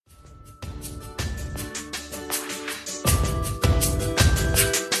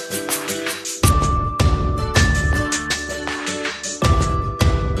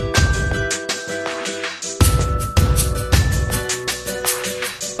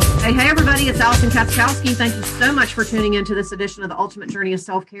Hey, everybody, it's Allison Katzkowski. Thank you so much for tuning into this edition of the Ultimate Journey of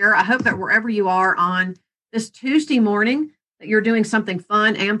Self-Care. I hope that wherever you are on this Tuesday morning, that you're doing something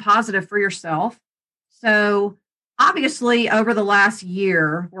fun and positive for yourself. So obviously, over the last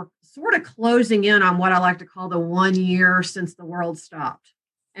year, we're sort of closing in on what I like to call the 1 year since the world stopped.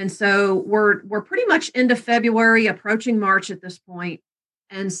 And so we're pretty much into February, approaching March at this point.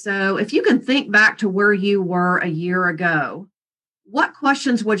 And so if you can think back to where you were a year ago, what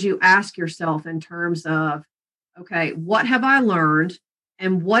questions would you ask yourself in terms of, okay, what have I learned?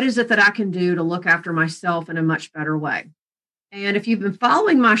 And what is it that I can do to look after myself in a much better way? And if you've been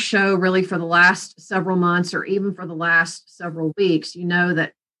following my show really for the last several months or even for the last several weeks, you know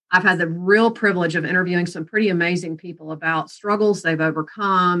that I've had the real privilege of interviewing some pretty amazing people about struggles they've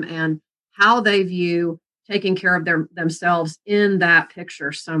overcome and how they view taking care of themselves in that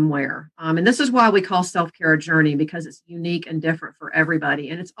picture somewhere. And this is why we call self-care a journey, because it's unique and different for everybody.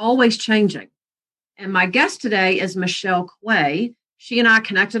 And it's always changing. And my guest today is Michelle Quay. She and I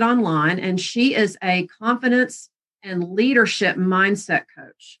connected online, and she is a confidence and leadership mindset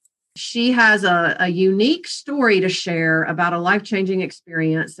coach. She has a unique story to share about a life-changing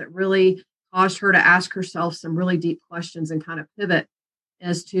experience that really caused her to ask herself some really deep questions and kind of pivot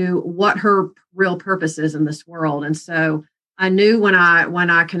as to what her real purpose is in this world. And so I knew when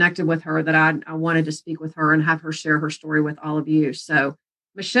I connected with her that I wanted to speak with her and have her share her story with all of you. So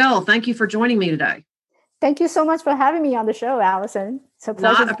Michelle, thank you for joining me today. Thank you so much for having me on the show, Allison. It's a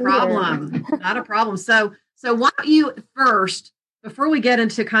pleasure. Not a problem. Not a problem. So why don't you first, before we get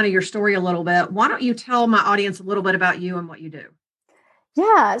into kind of your story a little bit, why don't you tell my audience a little bit about you and what you do?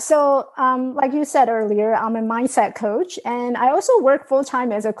 Yeah. So like you said earlier, I'm a mindset coach, and I also work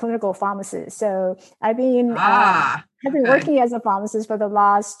full-time as a clinical pharmacist. So I've been working as a pharmacist for the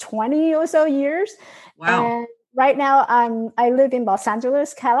last 20 or so years. Wow. And right now I live in Los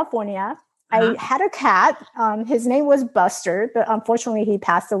Angeles, California. I had a cat. His name was Buster, but unfortunately he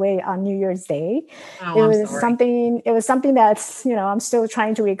passed away on New Year's Day. Oh, it was something that's, I'm still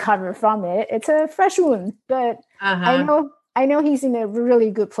trying to recover from it. It's a fresh wound, but I know he's in a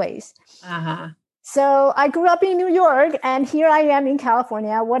really good place. So I grew up in New York, and here I am in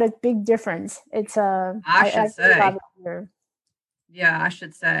California. What a big difference. It's I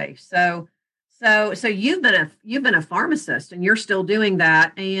should say. So you've been a pharmacist, and you're still doing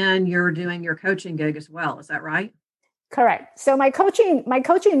that, and you're doing your coaching gig as well. Is that right? Correct. So my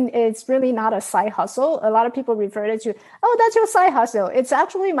coaching is really not a side hustle. A lot of people refer it to, oh, that's your side hustle. It's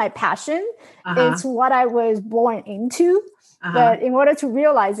actually my passion. It's what I was born into. But in order to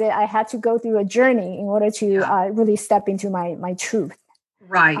realize it, I had to go through a journey in order to really step into my truth.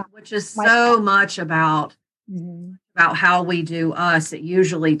 Right. Which is so much about how we do us. It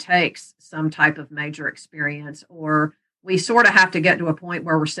usually takes some type of major experience, or we sort of have to get to a point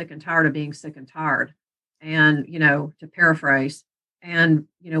where we're sick and tired of being sick and tired. And, to paraphrase, and,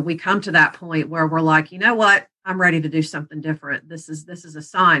 we come to that point where we're like, you know what, I'm ready to do something different. This is a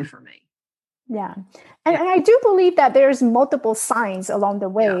sign for me. Yeah. And I do believe that there's multiple signs along the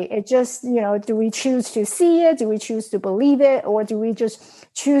way. It just, do we choose to see it? Do we choose to believe it? Or do we just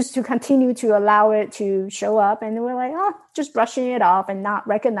choose to continue to allow it to show up? And we're like, just brushing it off and not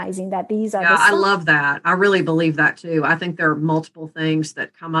recognizing that these are the signs. I love that. I really believe that too. I think there are multiple things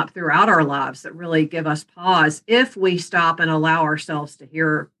that come up throughout our lives that really give us pause if we stop and allow ourselves to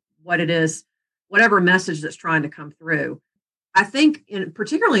hear what it is, whatever message that's trying to come through. I think,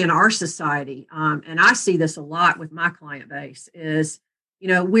 particularly in our society, and I see this a lot with my client base, is,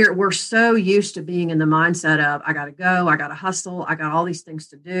 we're so used to being in the mindset of, I got to go, I got to hustle, I got all these things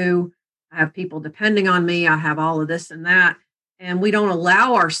to do, I have people depending on me, I have all of this and that, and we don't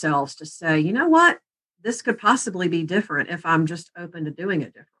allow ourselves to say, you know what, this could possibly be different if I'm just open to doing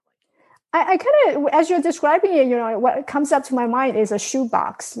it differently. I kind of, as you're describing it, what comes up to my mind is a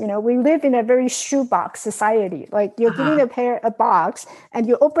shoebox. We live in a very shoebox society. Like you're given a box, and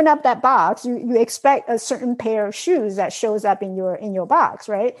you open up that box, you expect a certain pair of shoes that shows up in your box,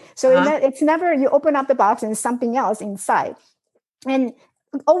 right? So it's never, you open up the box and something else inside. And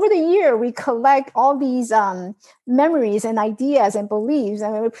over the year, we collect all these memories and ideas and beliefs,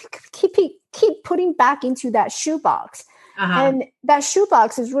 and we keep putting back into that shoebox. And that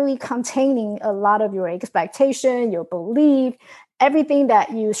shoebox is really containing a lot of your expectation, your belief, everything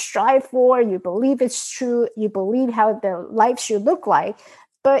that you strive for, you believe it's true, you believe how the life should look like.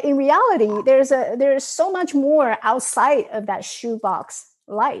 But in reality, there's so much more outside of that shoebox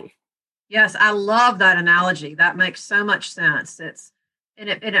life. Yes, I love that analogy. That makes so much sense.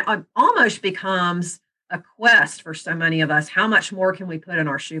 It almost becomes a quest for so many of us. How much more can we put in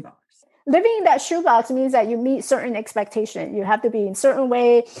our shoebox? living in that shoebox means that you meet certain expectation. You have to be in certain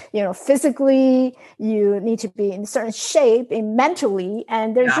way, physically, you need to be in certain shape and mentally.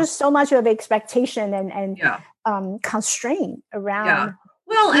 And there's just so much of expectation and constraint around. Yeah.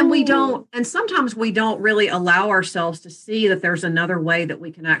 Well, and sometimes we don't really allow ourselves to see that there's another way that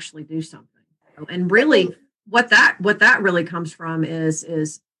we can actually do something. And really what that really comes from is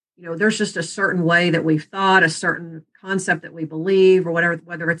there's just a certain way that we've thought, a certain concept that we believe, or whatever,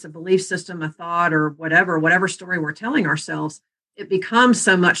 whether it's a belief system, a thought, or whatever story we're telling ourselves, it becomes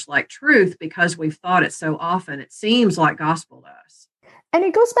so much like truth because we've thought it so often. It seems like gospel to us. And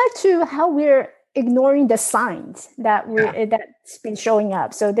it goes back to how we're ignoring the signs that's been showing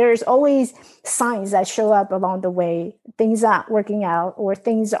up. So there's always signs that show up along the way, things not working out or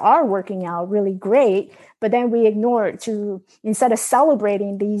things are working out really great, but then we ignore it instead of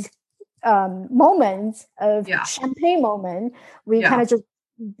celebrating these moments of champagne moment, we kind of just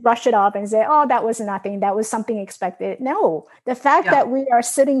brush it off and say, oh, that was nothing. That was something expected. No, the fact that we are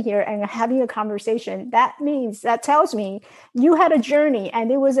sitting here and having a conversation, that tells me you had a journey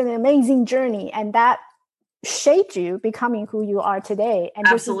and it was an amazing journey. And that shaped you becoming who you are today. And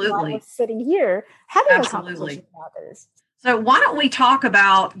Absolutely. This is why we're sitting here having a conversation about this. So why don't we talk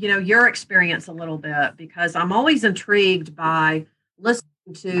about, your experience a little bit, because I'm always intrigued by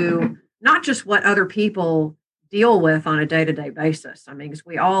listening to not just what other people deal with on a day-to-day basis. I mean, because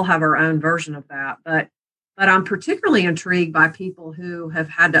we all have our own version of that, but I'm particularly intrigued by people who have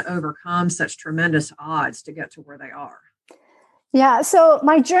had to overcome such tremendous odds to get to where they are. Yeah. So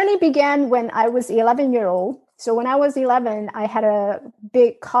my journey began when I was 11-year-old. So when I was 11, I had a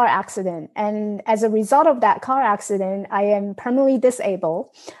big car accident. And as a result of that car accident, I am permanently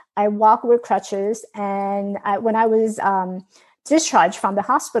disabled. I walk with crutches. And when I was discharged from the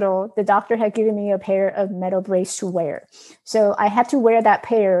hospital, the doctor had given me a pair of metal braces to wear. So I had to wear that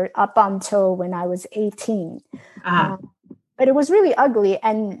pair up until when I was 18. But it was really ugly,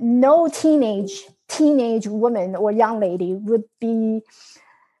 and no teenage woman or young lady would be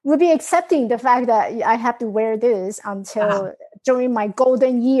accepting the fact that I have to wear this until during my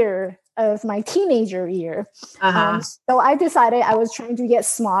golden year of my teenager year. So I decided I was trying to get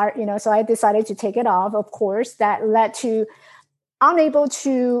smart, so I decided to take it off. Of course, that led to unable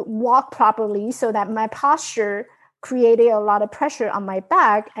to walk properly, so that my posture created a lot of pressure on my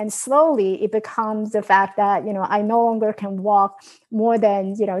back. And slowly it becomes the fact that, I no longer can walk more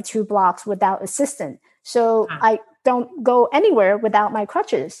than, 2 blocks without assistance. So I don't go anywhere without my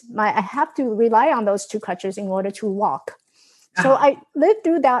crutches. I have to rely on those 2 crutches in order to walk. So I lived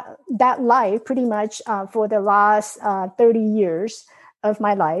through that life pretty much for the last 30 years of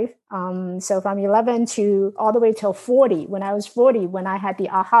my life. So from 11 to all the way till 40, when I was 40, when I had the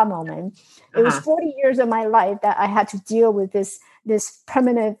aha moment, it was 40 years of my life that I had to deal with this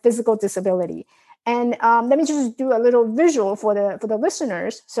permanent physical disability. And let me just do a little visual for the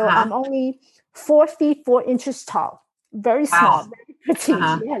listeners. So I'm only 4 feet 4 inches tall, very small, very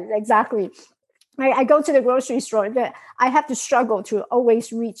petite. Yes, exactly. I go to the grocery store that I have to struggle to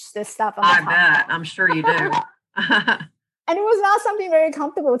always reach the stuff. I bet. I'm sure you do. And it was not something very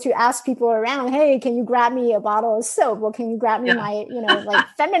comfortable to ask people around, hey, can you grab me a bottle of soap? Or can you grab me my, like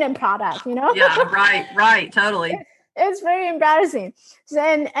feminine product, Yeah, right. Totally. It's very embarrassing.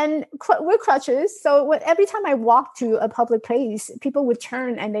 And with crutches. So every time I walked to a public place, people would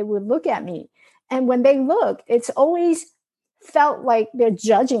turn and they would look at me. And when they look, it's always felt like they're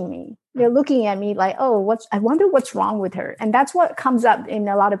judging me. They're looking at me like, oh, I wonder what's wrong with her. And that's what comes up in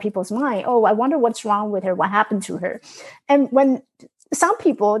a lot of people's mind. Oh, I wonder what's wrong with her. What happened to her? And when some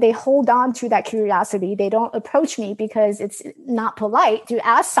people, they hold on to that curiosity, they don't approach me because it's not polite to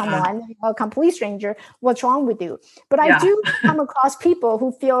ask someone, a complete stranger, what's wrong with you? But I do come across people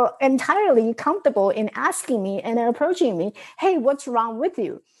who feel entirely comfortable in asking me and approaching me, hey, what's wrong with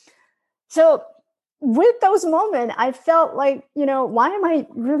you? So with those moments, I felt like, why am I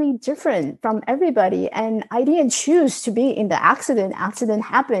really different from everybody? And I didn't choose to be in the accident. Accident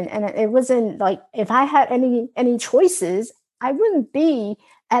happened. And it wasn't like, if I had any choices, I wouldn't be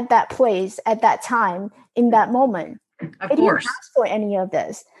at that place at that time in that moment. Of course. Didn't ask for any of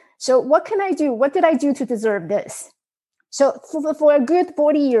this. So what can I do? What did I do to deserve this? So for a good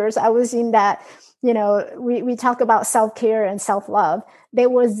 40 years, I was in that, we talk about self-care and self-love. There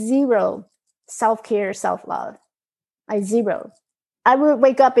was zero self-care, self-love. Zero. I would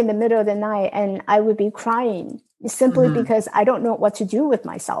wake up in the middle of the night and I would be crying simply because I don't know what to do with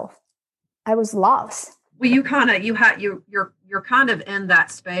myself. I was lost. Well, you're kind of in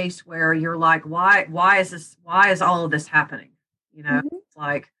that space where you're like, why is all of this happening? It's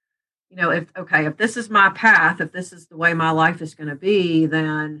like, if this is my path, if this is the way my life is going to be,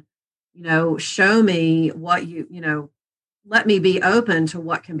 then show me what let me be open to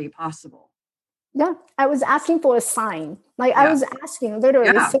what can be possible. Yeah, I was asking for a sign. Like I Yeah. was asking,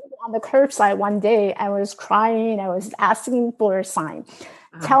 literally Yeah. sitting on the curbside one day, I was crying. I was asking for a sign.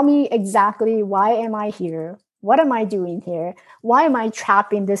 Uh-huh. Tell me exactly, why am I here? What am I doing here? Why am I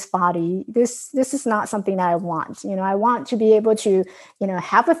trapped in this body? This is not something that I want. I want to be able to,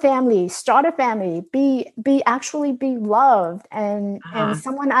 have a family, start a family, actually be loved, and Uh-huh.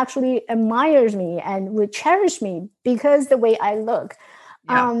 someone actually admires me and would cherish me because the way I look.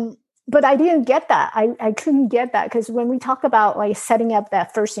 Yeah. But I didn't get that. I couldn't get that, because when we talk about like setting up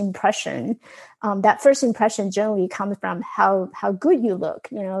that first impression generally comes from how good you look.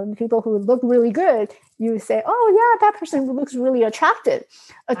 People who look really good, you say, oh yeah, that person looks really attractive.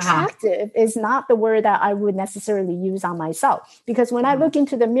 Attractive is not the word that I would necessarily use on myself, because when I look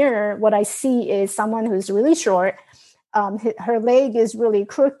into the mirror, what I see is someone who's really short. Her leg is really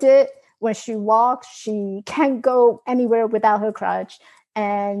crooked. When she walks, she can't go anywhere without her crutch.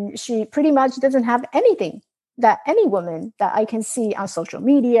 And she pretty much doesn't have anything that any woman that I can see on social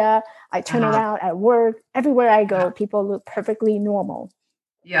media. I turn around at work, everywhere I go, people look perfectly normal.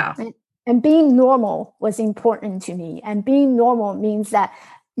 Yeah. And being normal was important to me. And being normal means that,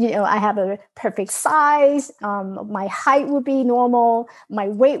 I have a perfect size. My height would be normal. My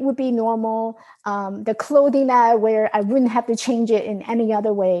weight would be normal. The clothing that I wear, I wouldn't have to change it in any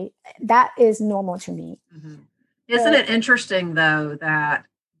other way. That is normal to me. Mm-hmm. Isn't it interesting, though, that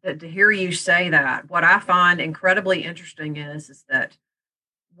to hear you say that? What I find incredibly interesting is that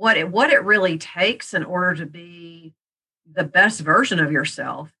what it really takes in order to be the best version of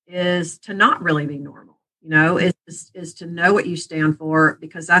yourself is to not really be normal. Is to know what you stand for,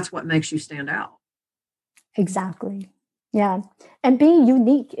 because that's what makes you stand out. Exactly. Yeah. And being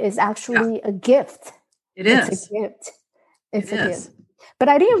unique is actually a gift. It's a gift. It's a gift. But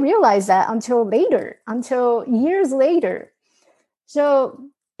I didn't realize that until years later. So,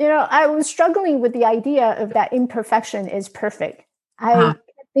 I was struggling with the idea of that imperfection is perfect. I kept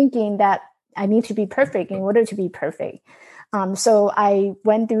thinking that I need to be perfect in order to be perfect. So I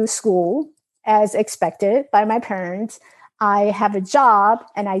went through school as expected by my parents. I have a job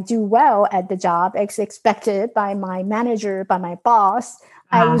and I do well at the job as expected by my manager, by my boss.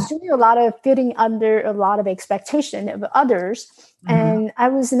 I was doing a lot of fitting under a lot of expectation of others. And I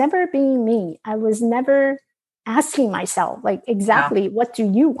was never being me. I was never asking myself, like, exactly what do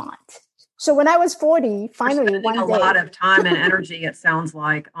you want? So when I was 40, finally one day. A lot of time and energy, it sounds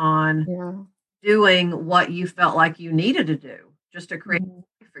like, on doing what you felt like you needed to do just to create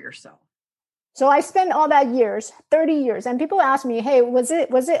for yourself. So I spent all that 30 years, and people ask me, hey, was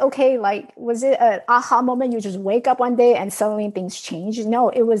it okay? Like, was it an aha moment? You just wake up one day and suddenly things change? No,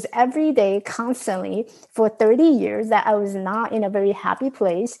 it was every day, constantly for 30 years that I was not in a very happy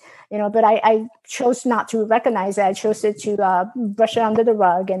place, but I chose not to recognize it. I chose to brush it under the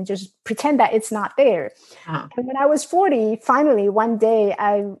rug and just pretend that it's not there. And when I was 40, finally, one day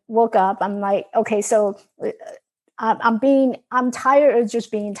I woke up, I'm like, okay, so I'm tired of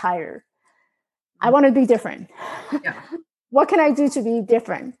just being tired. I want to be different. Yeah. What can I do to be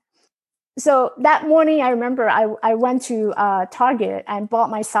different? So that morning, I remember I went to Target and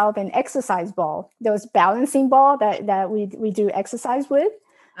bought myself an exercise ball, those balancing ball that we do exercise with.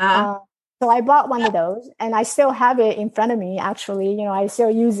 So I bought one of those, and I still have it in front of me. Actually, I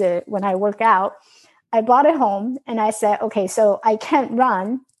still use it when I work out. I bought it home, and I said, okay, so I can't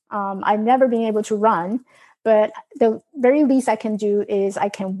run. I've never been able to run, but the very least I can do is I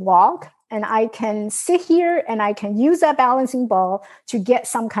can walk. And I can sit here and I can use that balancing ball to get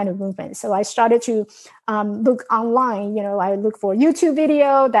some kind of movement. So I started to look online. I look for YouTube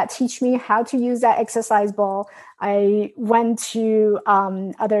video that teach me how to use that exercise ball. I went to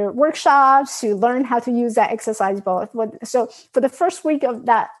other workshops to learn how to use that exercise ball. So for the first week of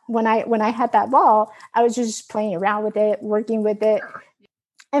that, when I had that ball, I was just playing around with it, working with it.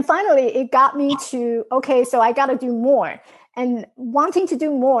 And finally, it got me to, okay, so I got to do more. And wanting to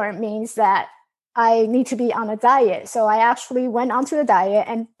do more means that I need to be on a diet. So I actually went onto a diet,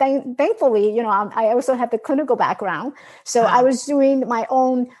 and thankfully, I also have the clinical background. So I was doing my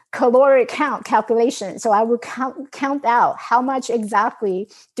own caloric count calculation. So I would count out how much exactly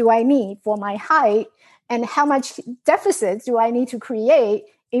do I need for my height, and how much deficit do I need to create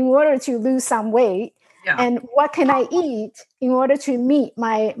in order to lose some weight. Yeah. And what can I eat in order to meet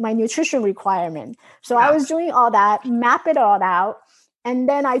my nutrition requirement? So I was doing all that, map it all out. And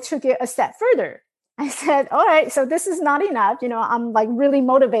then I took it a step further. I said, all right, so this is not enough. I'm like really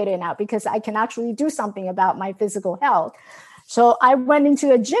motivated now because I can actually do something about my physical health. So I went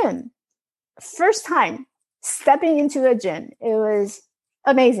into a gym. First time stepping into a gym, it was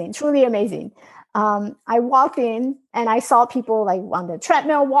Amazing, truly amazing. I walked in and I saw people like on the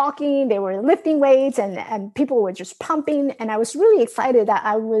treadmill walking, they were lifting weights and people were just pumping. And I was really excited that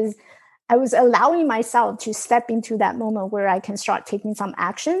I was allowing myself to step into that moment where I can start taking some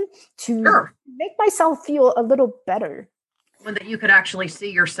action to Sure. make myself feel a little better. When that you could actually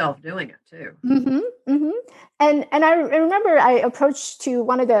see yourself doing it too. Mm-hmm, mm-hmm. And I remember I approached to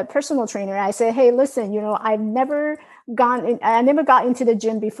one of the personal trainer. I said, "Hey, listen, I never got into the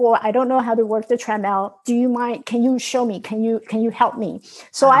gym before. I don't know how to work the treadmill. Do you mind? Can you show me? Can you help me?"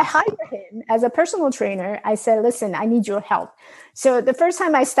 So I hired him as a personal trainer. I said, "Listen, I need your help." So the first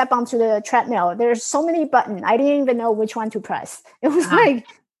time I step onto the treadmill, there's so many buttons. I didn't even know which one to press. It was like,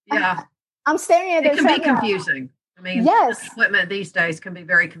 yeah, I'm staring at it the can treadmill. be confusing. I mean, yes, equipment these days can be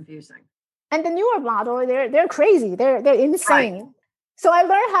very confusing. And the newer model, they're crazy. They're insane. Right. So I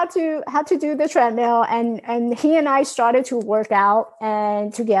learned how to do the treadmill, and he and I started to work out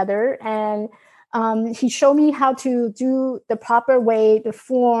and together. And he showed me how to do the proper way, the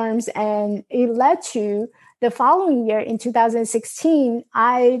forms, and it led to the following year in 2016.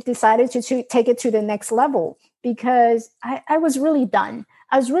 I decided to take it to the next level because I was really done.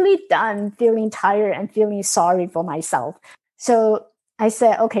 I was really done feeling tired and feeling sorry for myself. So I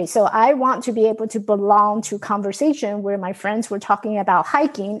said, okay, so I want to be able to belong to conversation where my friends were talking about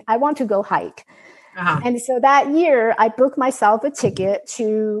hiking. I want to go hike. And so that year, I booked myself a ticket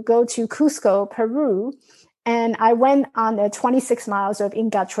to go to Cusco, Peru, and I went on a 26 miles of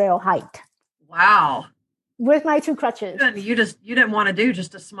Inca Trail hike. Wow. With my two crutches. You didn't want to do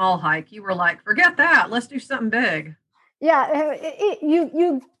just a small hike. You were like, forget that. Let's do something big. Yeah,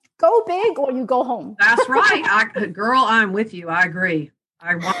 you go big or you go home. That's right. Girl, I'm with you. I agree.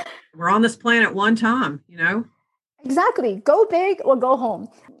 We're on this planet one time, Exactly. Go big or go home.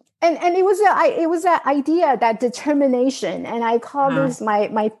 And it was that idea, that determination. And I call this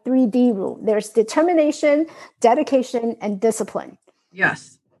my 3D rule. There's determination, dedication, and discipline.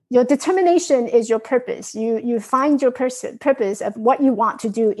 Yes. Your determination is your purpose. You find your purpose of what you want to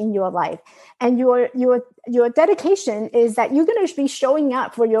do in your life. And your dedication is that you're going to be showing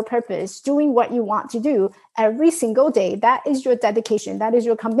up for your purpose, doing what you want to do every single day. That is your dedication. That is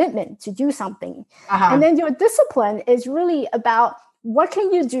your commitment to do something. And then your discipline is really about what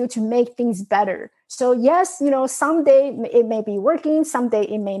can you do to make things better. So yes, someday it may be working, someday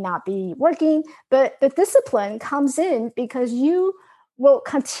it may not be working, but the discipline comes in because you will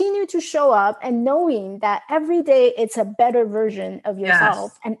continue to show up and knowing that every day it's a better version of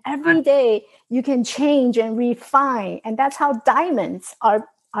yourself. Yes. And every day you can change and refine. And that's how diamonds are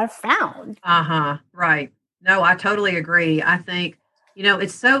found. Right. No, I totally agree. I think,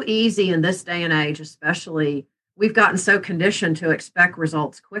 it's so easy in this day and age, especially we've gotten so conditioned to expect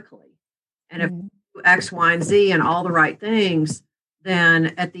results quickly. And if you do X, Y, and Z and all the right things,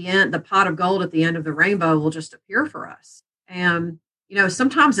 then at the end, the pot of gold at the end of the rainbow will just appear for us. And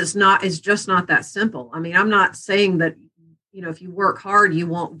sometimes it's just not that simple. I mean, I'm not saying that, if you work hard, you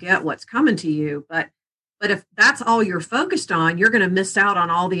won't get what's coming to you. But if that's all you're focused on, you're going to miss out on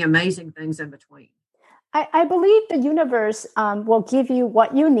all the amazing things in between. I believe the universe will give you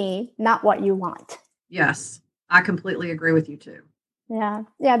what you need, not what you want. Yes, I completely agree with you too. Yeah.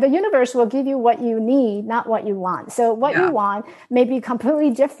 The universe will give you what you need, not what you want. So what you want may be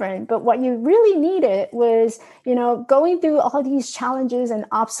completely different, but what you really needed was, going through all these challenges and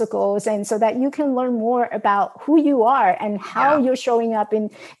obstacles, and so that you can learn more about who you are and how you're showing up in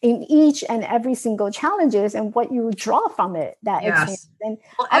each and every single challenges and what you draw from it. That experience.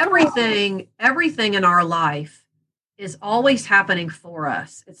 And everything in our life is always happening for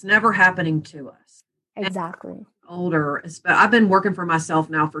us. It's never happening to us. Exactly. Older, but I've been working for myself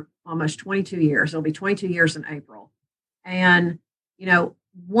now for almost 22 years. It'll be 22 years in April. And,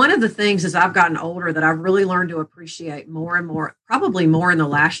 one of the things as I've gotten older that I've really learned to appreciate more and more, probably more in the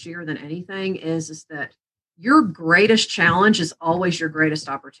last year than anything, is that your greatest challenge is always your greatest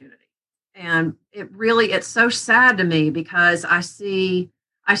opportunity. And it's so sad to me because I see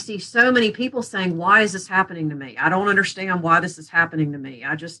so many people saying, why is this happening to me? I don't understand why this is happening to me.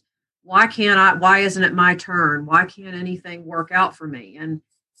 Why isn't it my turn? Why can't anything work out for me?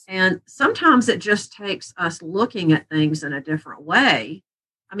 And sometimes it just takes us looking at things in a different way.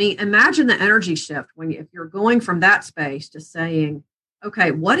 I mean, imagine the energy shift if you're going from that space to saying,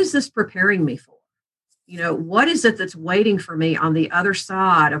 okay, what is this preparing me for? What is it that's waiting for me on the other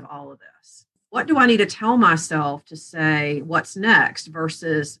side of all of this? What do I need to tell myself to say what's next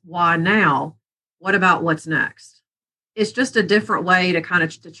versus why now? What about what's next? It's just a different way to kind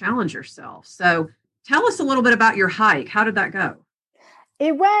of to challenge yourself. So tell us a little bit about your hike. How did that go?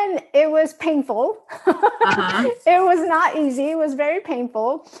 It was painful. Uh-huh. It was not easy. It was very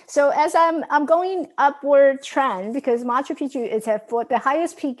painful. So as I'm going upward trend, because Machu Picchu is the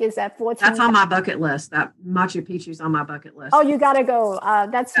highest peak is at 14. That's on my bucket list. That Machu Picchu's on my bucket list. Oh, you gotta go.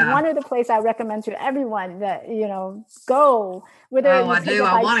 That's Yeah. one of the places I recommend to everyone that, go. Whether Oh, I do.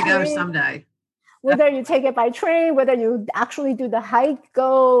 I want to go someday. Whether you take it by train, whether you actually do the hike,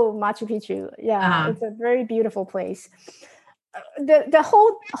 go Machu Picchu. Yeah, It's a very beautiful place. The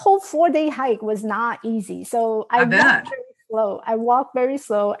whole 4-day hike was not easy. So I walked very slow. I walked very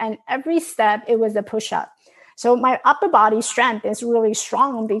slow, and every step it was a push-up. So my upper body strength is really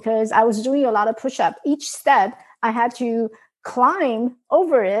strong because I was doing a lot of push-up. Each step I had to climb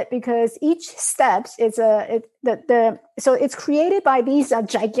over it because each steps so it's created by these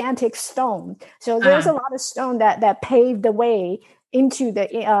gigantic stone. So there's a lot of stone that paved the way into the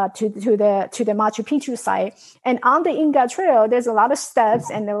to the Machu Picchu site. And on the Inca Trail, there's a lot of steps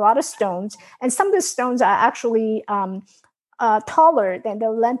and a lot of stones, and some of the stones are actually taller than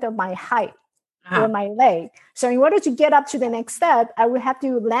the length of my height or my leg. So in order to get up to the next step, I would have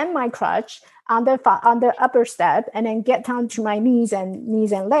to land my crutch on the upper step and then get down to my knees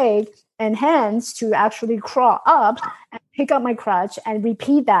and leg and hands to actually crawl up and pick up my crutch and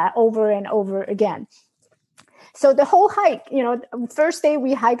repeat that over and over again. So the whole hike, first day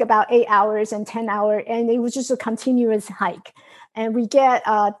we hike about 8 hours and 10 hours, and it was just a continuous hike. And we get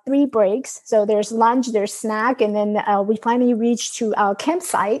 3 breaks. So there's lunch, there's snack, and then we finally reach to our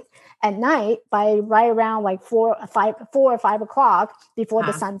campsite at night by right around like 4 or 5 o'clock before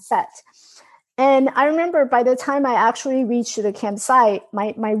the sun sets. And I remember by the time I actually reached the campsite,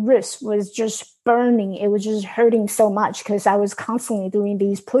 my wrist was just burning. It was just hurting so much because I was constantly doing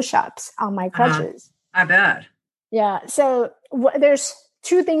these push-ups on my crutches. I bet. Yeah. So there's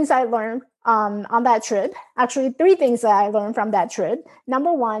 2 things I learned on that trip. Actually, 3 things that I learned from that trip.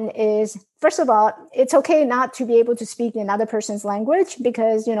 Number 1 is, first of all, it's okay not to be able to speak another person's language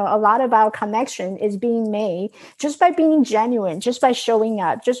because, a lot of our connection is being made just by being genuine, just by showing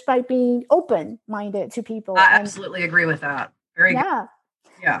up, just by being open-minded to people. I absolutely agree with that. Very good.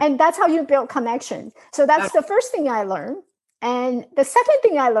 Yeah. And that's how you build connection. So that's the first thing I learned. And the second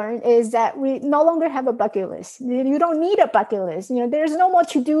thing I learned is that we no longer have a bucket list. You don't need a bucket list. There's no more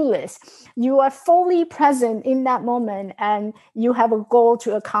to-do list. You are fully present in that moment and you have a goal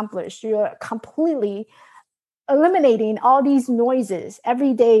to accomplish. You're completely eliminating all these noises,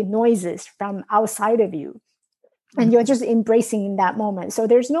 everyday noises from outside of you. And you're just embracing in that moment. So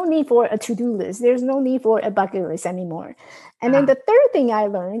there's no need for a to-do list. There's no need for a bucket list anymore. And then the third thing I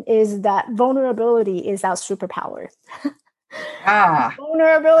learned is that vulnerability is our superpower.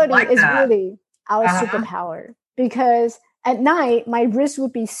 Vulnerability is really our superpower, because at night my wrist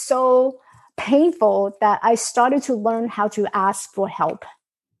would be so painful that I started to learn how to ask for help.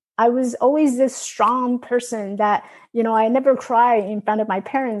 I was always this strong person that, I never cry in front of my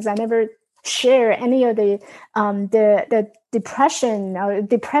parents. I never share any of the depression or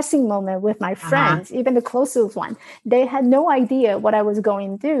depressing moment with my friends, even the closest one. They had no idea what I was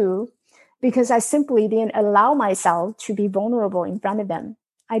going through, because I simply didn't allow myself to be vulnerable in front of them.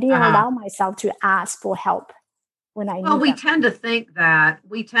 I didn't allow myself to ask for help when I Well, we tend to think that,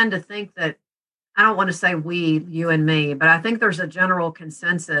 I don't want to say we, you and me, but I think there's a general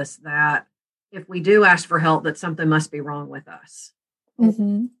consensus that if we do ask for help, that something must be wrong with us.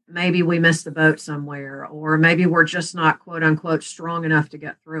 Mm-hmm. Maybe we missed the boat somewhere, or maybe we're just not, quote unquote, strong enough to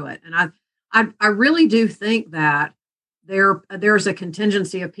get through it. And I really do think that there's a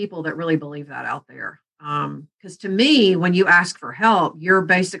contingency of people that really believe that out there. Because to me, when you ask for help, you're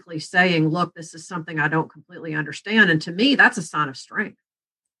basically saying, look, this is something I don't completely understand. And to me, that's a sign of strength.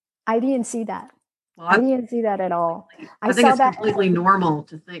 I didn't see that. Well, I didn't see that at all. I think it's completely normal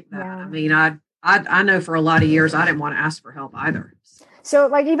to think that. Yeah. I mean, I know for a lot of years, I didn't want to ask for help either. So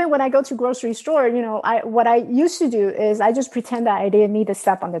like, even when I go to grocery store, what I used to do is I just pretend that I didn't need to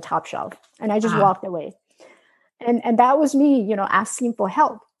step on the top shelf, and I just walked away. And that was me, asking for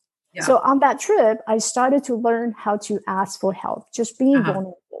help. Yeah. So on that trip, I started to learn how to ask for help, just being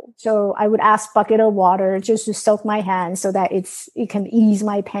vulnerable. So I would ask bucket of water just to soak my hands so that it can ease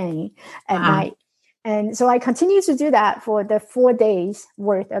my pain at night. And so I continued to do that for the 4 days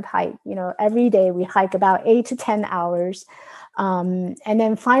worth of hike. Every day we hike about 8 to 10 hours. And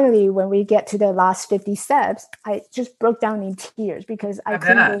then finally, when we get to the last 50 steps, I just broke down in tears because I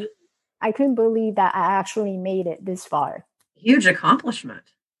couldn't believe that I actually made it this far. Huge accomplishment.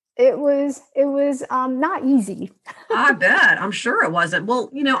 It was not easy. I bet. I'm sure it wasn't.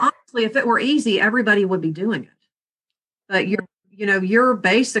 Well, honestly, if it were easy, everybody would be doing it. But you're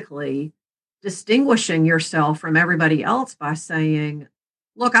basically distinguishing yourself from everybody else by saying,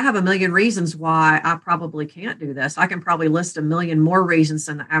 look, I have a million reasons why I probably can't do this. I can probably list a million more reasons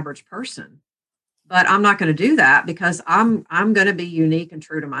than the average person, but I'm not going to do that because I'm going to be unique and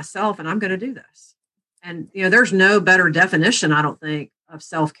true to myself, and I'm going to do this. And there's no better definition, I don't think, of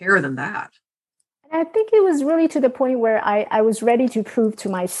self-care than that. And I think it was really to the point where I was ready to prove to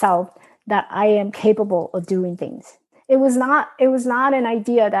myself that I am capable of doing things. It was not an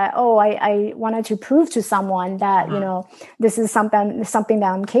idea that, oh, I wanted to prove to someone that, this is something that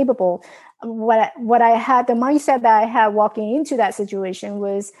I'm capable. What I had, the mindset that I had walking into that situation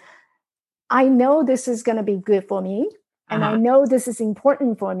was, I know this is going to be good for me, and I know this is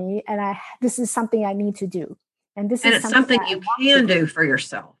important for me, and this is something I need to do. And it's something you can do for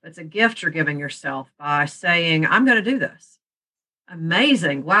yourself. It's a gift you're giving yourself by saying, I'm going to do this.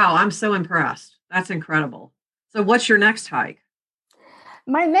 Amazing. Wow. I'm so impressed. That's incredible. So what's your next hike?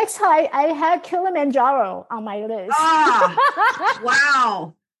 My next hike, I had Kilimanjaro on my list.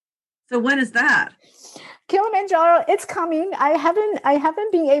 Wow. So when is that? Kilimanjaro, it's coming. I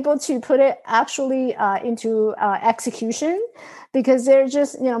haven't been able to put it actually into execution because they're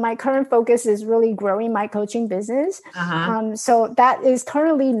just, my current focus is really growing my coaching business. So that is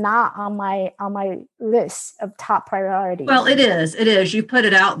currently not on my list of top priorities. Well, it is. You put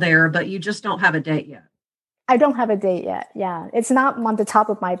it out there, but you just don't have a date yet. I don't have a date yet. Yeah. It's not on the top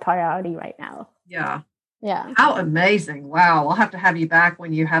of my priority right now. Yeah. Yeah. How amazing. Wow. I'll have to have you back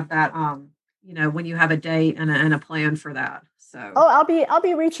when you have that, when you have a date and a plan for that. So I'll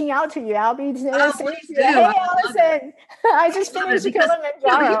be reaching out to you. I'll be saying to you, hey, Allison, I just finished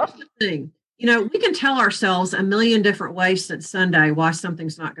Kilimanjaro. Here's the thing. We can tell ourselves a million different ways since Sunday why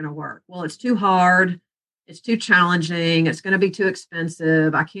something's not going to work. Well, it's too hard. It's too challenging. It's going to be too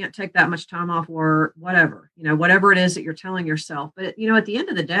expensive. I can't take that much time off work, whatever it is that you're telling yourself. But, at the end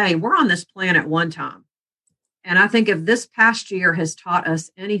of the day, we're on this planet one time. And I think if this past year has taught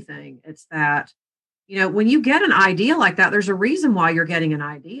us anything, it's that, when you get an idea like that, there's a reason why you're getting an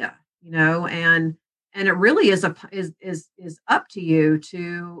idea, and it really is up to you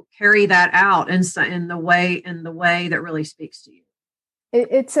to carry that out in the way that really speaks to you.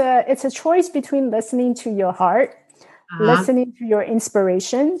 It's a choice between listening to your heart, listening to your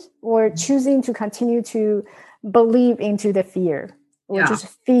inspiration, or choosing to continue to believe into the fear or just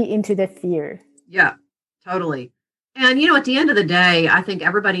feed into the fear. Yeah, totally. And, at the end of the day, I think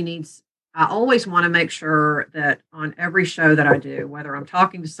I always want to make sure that on every show that I do, whether I'm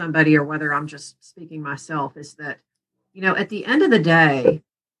talking to somebody or whether I'm just speaking myself, is that, at the end of the day,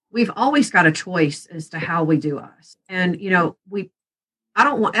 we've always got a choice as to how we do us. And, I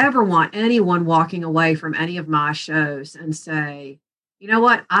don't ever want anyone walking away from any of my shows and say, you know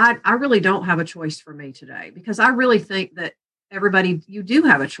what, I really don't have a choice for me today, because I really think that you do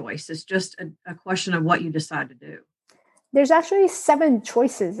have a choice. It's just a question of what you decide to do. There's actually 7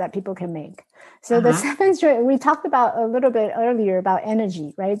 choices that people can make. So the 7th choice, we talked about a little bit earlier about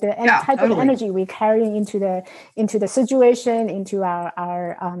energy, right? The type of energy we carry into the situation, into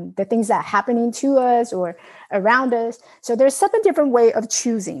our the things that are happening to us or around us. So there's 7 different ways of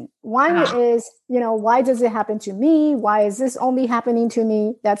choosing. One is, why does it happen to me? Why is this only happening to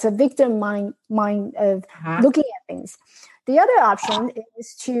me? That's a victim mind of looking at things. The other option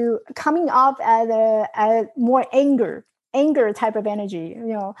is to coming off at a more anger type of energy.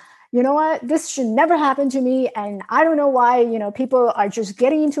 You know what? This should never happen to me. And I don't know why, people are just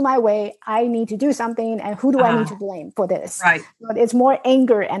getting into my way. I need to do something. And who do I need to blame for this? Right. But it's more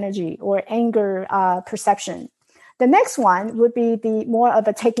anger energy or anger perception. The next one would be the more of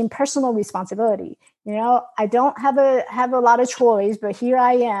a taking personal responsibility. I don't have a lot of choice, but here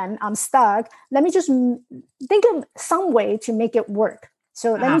I am. I'm stuck. Let me just think of some way to make it work.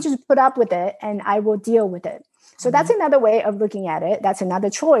 So let me just put up with it and I will deal with it. So that's another way of looking at it. That's another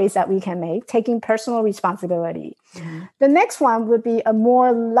choice that we can make, taking personal responsibility. The next one would be a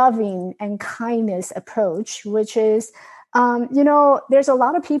more loving and kindness approach, which is, there's a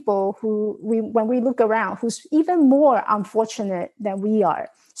lot of people when we look around, who's even more unfortunate than we are.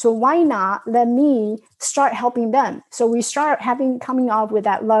 So why not let me start helping them? So we start coming up with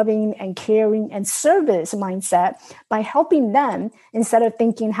that loving and caring and service mindset by helping them instead of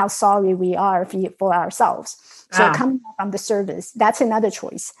thinking how sorry we are for ourselves. So coming up on the service, that's another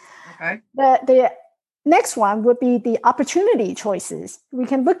choice. Okay. The next one would be the opportunity choices. We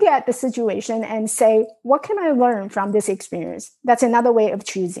can look at the situation and say, what can I learn from this experience? That's another way of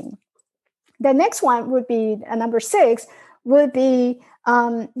choosing. The next one would be number 6 would be,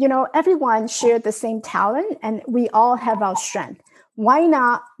 everyone shared the same talent and we all have our strength. Why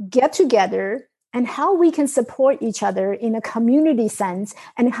not get together and how we can support each other in a community sense,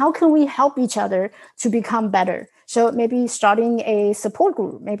 and how can we help each other to become better? So maybe starting a support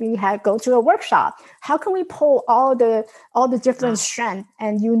group, maybe go to a workshop. How can we pull all the different strength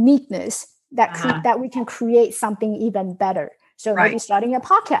and uniqueness that we can create something even better? So maybe starting a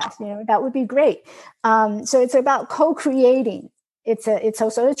podcast, that would be great. So it's about co-creating. It's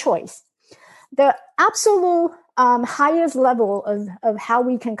also a choice. The absolute highest level of how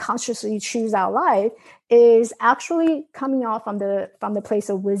we can consciously choose our life is actually coming off from the place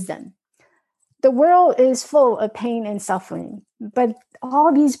of wisdom. The world is full of pain and suffering, but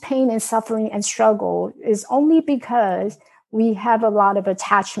all these pain and suffering and struggle is only because we have a lot of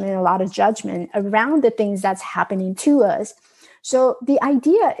attachment, a lot of judgment around the things that's happening to us. So the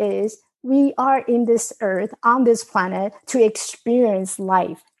idea is we are in this earth, on this planet, to experience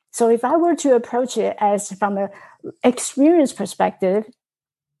life. So if I were to approach it as from an experience perspective,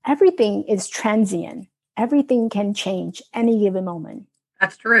 everything is transient. Everything can change any given moment.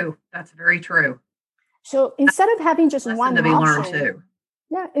 That's true. That's very true. So instead of having just one to be option, learned too.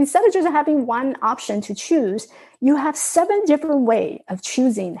 Yeah, instead of just having one option to choose, you have 7 different ways of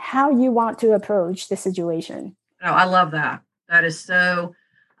choosing how you want to approach the situation. Oh, I love that. That is so.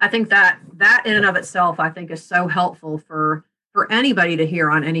 I think that in and of itself, I think is so helpful for anybody to hear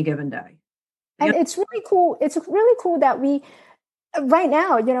on any given day. And it's really cool. It's really cool that we. Right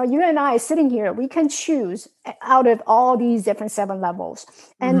now, you and I sitting here, we can choose out of all these different 7 levels.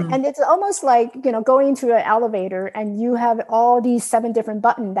 And it's almost like, going into an elevator and you have all these 7 different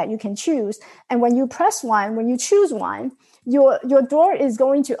buttons that you can choose. And when you press one, when you choose one, your door is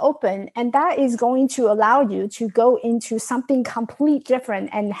going to open, and that is going to allow you to go into something complete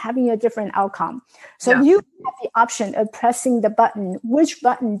different and having a different outcome. So you have the option of pressing the button. Which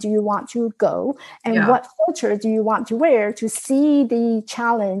button do you want to go, and what filter do you want to wear to see the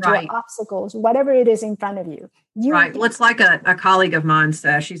challenge or obstacles, whatever it is in front of you? Well, it's like a colleague of mine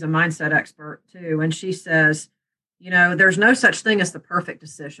says, she's a mindset expert too, and she says, there's no such thing as the perfect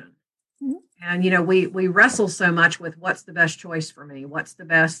decision. And, we wrestle so much with what's the best choice for me? What's the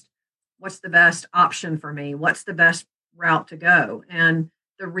best option for me? What's the best route to go? And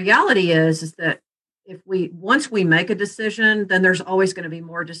the reality is that once we make a decision, then there's always going to be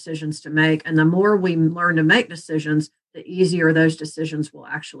more decisions to make. And the more we learn to make decisions, the easier those decisions will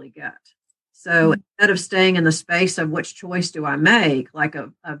actually get. So instead of staying in the space of which choice do I make, like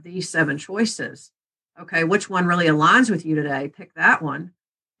of these 7 choices, okay, which one really aligns with you today? Pick that one.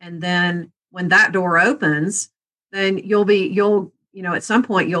 And then when that door opens, then you'll at some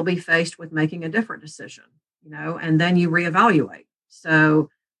point you'll be faced with making a different decision, and then you reevaluate. So,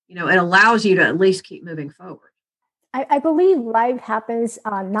 it allows you to at least keep moving forward. I believe life happens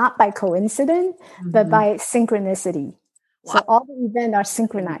not by coincidence, but by synchronicity. So all the events are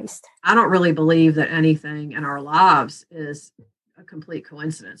synchronized. I don't really believe that anything in our lives is a complete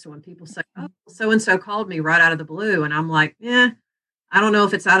coincidence. So when people say, "Oh, so-and-so called me right out of the blue," and I'm like, I don't know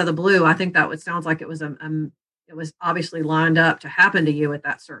if it's out of the blue. I think that sounds like it was it was obviously lined up to happen to you at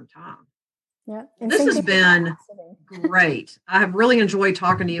that certain time. Yeah. This has been great. I have really enjoyed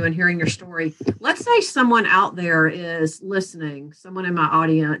talking to you and hearing your story. Let's say someone out there is listening, someone in my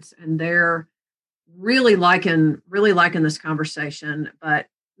audience, and they're really liking this conversation, but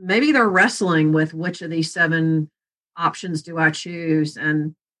maybe they're wrestling with which of these 7 options do I choose,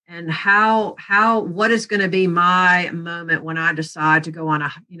 and how what is going to be my moment when I decide to go on a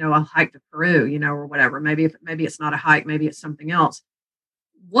hike to Peru, or whatever. Maybe it's not a hike, maybe it's something else.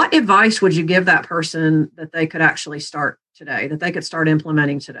 What advice would you give that person that they could actually start today, that they could start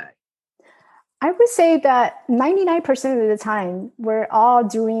implementing today? I would say that 99% of the time, we're all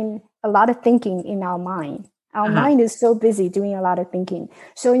doing a lot of thinking in our mind. Our mind is so busy doing a lot of thinking.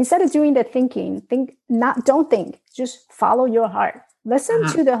 So instead of doing the thinking, don't think, just follow your heart. Listen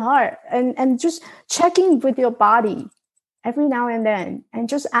to the heart and just check in with your body every now and then, and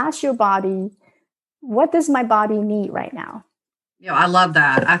just ask your body, what does my body need right now? I love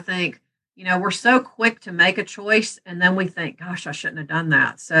that. I think, we're so quick to make a choice and then we think, gosh, I shouldn't have done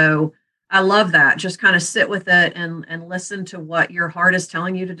that. So I love that. Just kind of sit with it and listen to what your heart is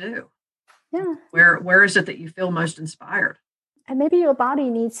telling you to do. Yeah. Where is it that you feel most inspired? And maybe your body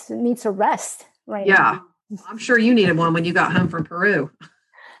needs a rest right now. I'm sure you needed one when you got home from Peru.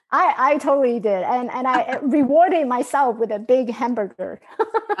 I totally did. And I rewarded myself with a big hamburger. Oh,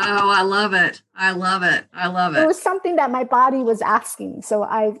 I love it. I love it. It was something that my body was asking. So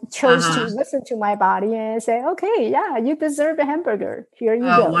I chose to listen to my body and say, okay, yeah, you deserve a hamburger. Here you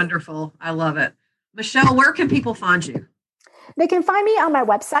go. Oh, wonderful. I love it. Michelle, where can people find you? They can find me on my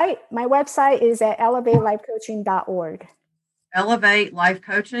website. My website is at elevatelifecoaching.org.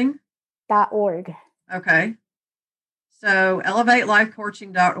 Elevatelifecoaching.org. Okay. So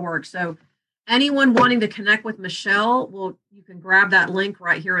elevatelifecoaching.org. So, anyone wanting to connect with Michelle, well, you can grab that link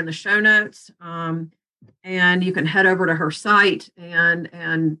right here in the show notes, and you can head over to her site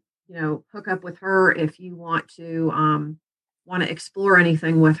and hook up with her if you want to explore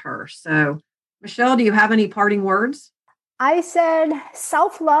anything with her. So, Michelle, do you have any parting words? I said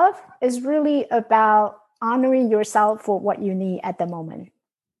self-love is really about honoring yourself for what you need at the moment.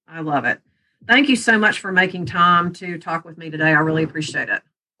 I love it. Thank you so much for making time to talk with me today. I really appreciate it.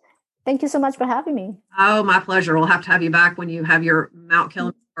 Thank you so much for having me. Oh, my pleasure. We'll have to have you back when you have your Mount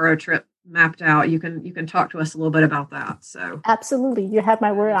Kilimanjaro trip mapped out. You can talk to us a little bit about that. So absolutely, you have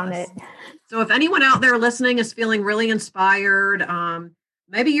my word on it. So if anyone out there listening is feeling really inspired,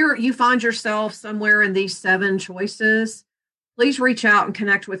 maybe you find yourself somewhere in these 7 choices, please reach out and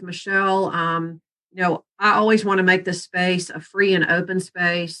connect with Michelle. I always want to make this space a free and open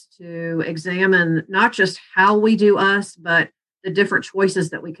space to examine not just how we do us, but the different choices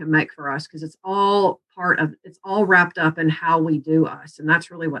that we can make for us, because it's all wrapped up in how we do us. And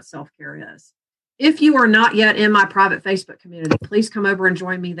that's really what self-care is. If you are not yet in my private Facebook community, please come over and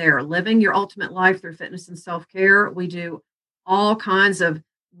join me there. Living Your Ultimate Life Through Fitness and Self-Care. We do all kinds of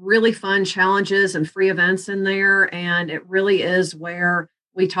really fun challenges and free events in there. And it really is where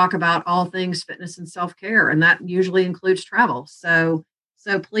we talk about all things fitness and self-care. And that usually includes travel. So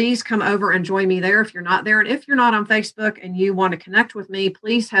please come over and join me there if you're not there. And if you're not on Facebook and you want to connect with me,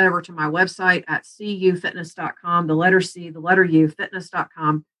 please head over to my website at cufitness.com, the letter C, the letter U,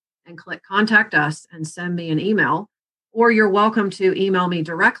 fitness.com, and click Contact Us and send me an email. Or you're welcome to email me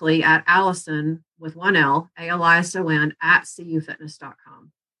directly at Allison with 1 L, ALISON, at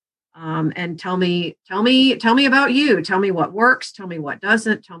cufitness.com. And tell me about you. Tell me what works. Tell me what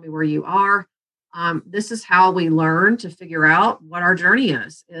doesn't. Tell me where you are. This is how we learn to figure out what our journey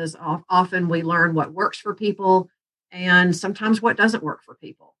is often we learn what works for people and sometimes what doesn't work for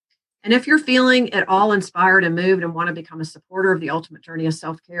people. And if you're feeling at all inspired and moved and want to become a supporter of the Ultimate Journey of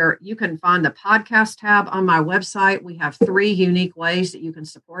Self-Care, you can find the podcast tab on my website. We have 3 unique ways that you can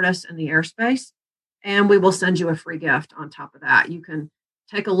support us in the airspace, and we will send you a free gift on top of that. You can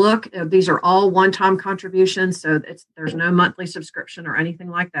take a look. These are all one-time contributions, so there's no monthly subscription or anything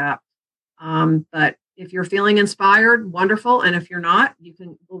like that. But if you're feeling inspired, wonderful. And if you're not,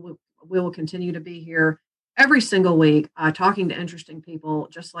 we will continue to be here every single week, talking to interesting people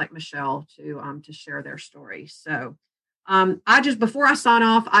just like Michelle to share their stories. So, before I sign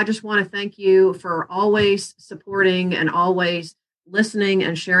off, I just want to thank you for always supporting and always listening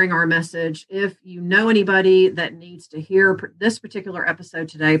and sharing our message. If you know anybody that needs to hear this particular episode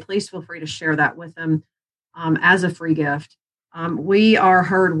today, please feel free to share that with them as a free gift. We are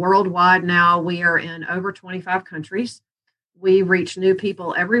heard worldwide now. We are in over 25 countries. We reach new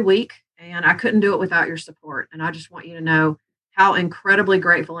people every week, and I couldn't do it without your support. And I just want you to know how incredibly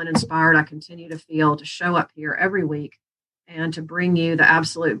grateful and inspired I continue to feel to show up here every week and to bring you the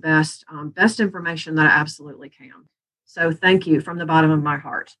absolute best information that I absolutely can. So thank you from the bottom of my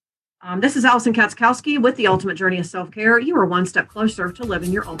heart. This is Allison Katzkowski with the Ultimate Journey of Self-Care. You are one step closer to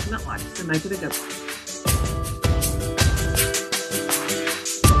living your ultimate life, so make it a good one.